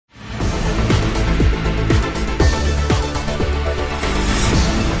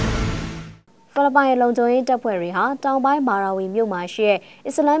ဖိလစ်ပိုင်လုံခြုံရေးတပ်ဖွဲ့တွေဟာတောင်ပိုင်းမာရာဝီမြို့မှာရှိတဲ့အ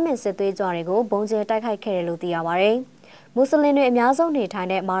စ္စလာမစ်စစ်သွေးကြွတွေကိုဘုံကျဲတိုက်ခိုက်ခဲ့တယ်လို့သိရပါတယ်။မွတ်စလင်တွေအများဆုံးနေထိုင်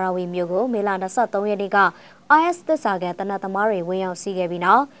တဲ့မာရာဝီမြို့ကိုမေလ23ရက်နေ့က IS သစ္စာခံတနက်သမားတွေဝင်ရောက်စီးခဲ့ပြီး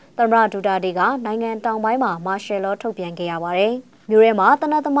နောက်သမ္မတဒူတာတေကနိုင်ငံတောင်ပိုင်းမှာမာရှယ်လောထုတ်ပြန်ခဲ့ရပါတယ်။မြို့ထဲမှာတ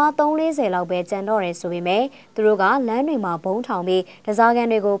နက်သမား340လောက်ပဲကျန်တော့တယ်ဆိုပေမဲ့သူတို့ကလမ်းတွေမှာဘုံထောင်ပြီးဒဇာကန်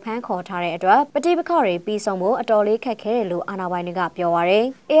တွေကိုဖမ်းခေါ်ထားတဲ့အတွက်ပဋိပက္ခတွေပြီးဆုံးဖို့အတော်လေးခက်ခဲတယ်လို့အာဏာပိုင်တွေကပြောပါရယ်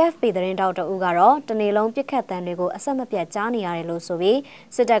AFP သတင်းတောက်တအူးကတော့တနေ့လုံးပြစ်ခတ်တမ်းတွေကိုအဆက်မပြတ်ကြားနေရတယ်လို့ဆိုပြီး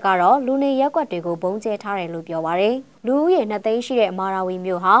စစ်တပ်ကတော့လူနေရက်ကွက်တွေကိုဘုံကျဲထားတယ်လို့ပြောပါရယ်လူဦးရေ2သိန်းရှိတဲ့မာရာဝီ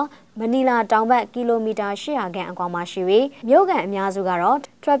မြို့ဟာမနီလာတောင်ဘက်ကီလိုမီတာ800ခန့်အကွာမှာရှိပြီးမြို့ကန်အများစုကတော့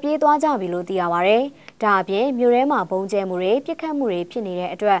ထွက်ပြေးသွားကြပြီလို့သိရပါဗျ။ဒါအပြင်မြို့ထဲမှာဘုံကျဲမှုတွေပြစ်ခတ်မှုတွေဖြစ်နေ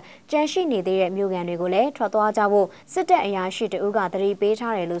တဲ့အတွက်ကြန့်ရှိနေသေးတဲ့မြို့ကန်တွေကိုလည်းထွက်သွားကြဖို့စစ်တပ်အရာရှိတအုပ်ကသတိပေး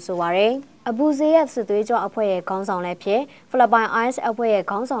ထားတယ်လို့ဆိုပါရယ်။အဘူဇေယက်စစ်သွေးကြွအဖွဲ့ရဲ့ခေါင်းဆောင်လည်းဖြစ်ဖိလစ်ပိုင် IS အဖွဲ့ရဲ့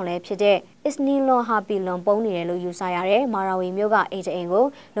ခေါင်းဆောင်လည်းဖြစ်တဲ့အစ္စနီလွန်ဟာပီလွန်ပုံနေတယ်လို့ယူဆရတဲ့မာရာဝီမြို့ကအိမ်တအိမ်ကို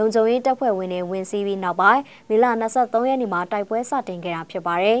လုံခြုံရေးတပ်ဖွဲ့ဝင်တွေဝင်စီးပြီးနောက်ပိုင်းမေလ23ရက်နေ့မှာတိုက်ပွဲစတင်ခဲ့တာဖြစ်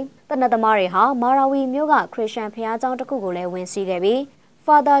ပါတယ်။တနက်သမားတွေဟာမာရာဝီမြို့ကခရစ်ယာန်ဘုရားကျောင်းတစ်ခုကိုလည်းဝင်စီးခဲ့ပြီး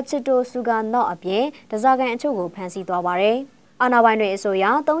Father Chito Suganot အပြင်ဒဇာကန်အချို့ကိုဖမ်းဆီးသွားပါတယ်။အာဏာပိုင်တွေအဆိုအရ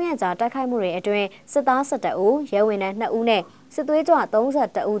3ရက်ကြာတိုက်ခိုက်မှုတွေအတွင်းစစ်သား12ဦးရဲဝင်တဲ့2ဦးနဲ့စစ်သွေးကြွ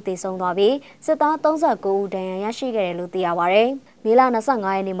32ဦးသေဆုံးသွားပြီးစစ်သား39ဦးဒဏ်ရာရရှိခဲ့တယ်လို့သိရပါဗျ။မေလ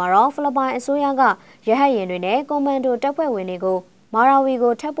25ရက်နေ့မှာတော့ဖိလစ်ပိုင်အစိုးရကရဟတ်ယာဉ်တွေနဲ့ကွန်မန်ဒိုတပ်ဖွဲ့ဝင်တွေကိုမာရာဝီ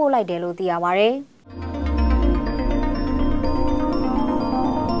ကိုထပ်ပို့လိုက်တယ်လို့သိရပါဗျ။